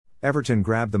Everton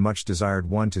grabbed the much-desired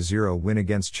 1-0 win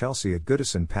against Chelsea at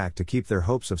Goodison Park to keep their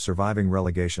hopes of surviving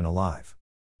relegation alive.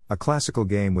 A classical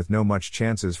game with no much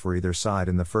chances for either side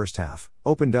in the first half,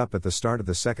 opened up at the start of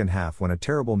the second half when a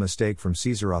terrible mistake from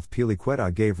Cesar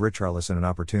Azpilicueta gave Richarlison an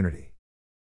opportunity.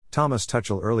 Thomas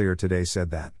Tuchel earlier today said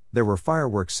that there were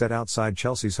fireworks set outside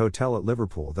Chelsea's hotel at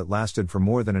Liverpool that lasted for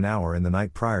more than an hour in the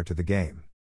night prior to the game.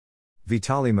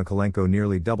 Vitaly Mykolenko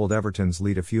nearly doubled Everton's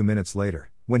lead a few minutes later,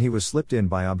 when he was slipped in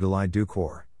by Abdoulaye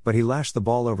Doucouré, but he lashed the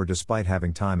ball over despite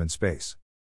having time and space.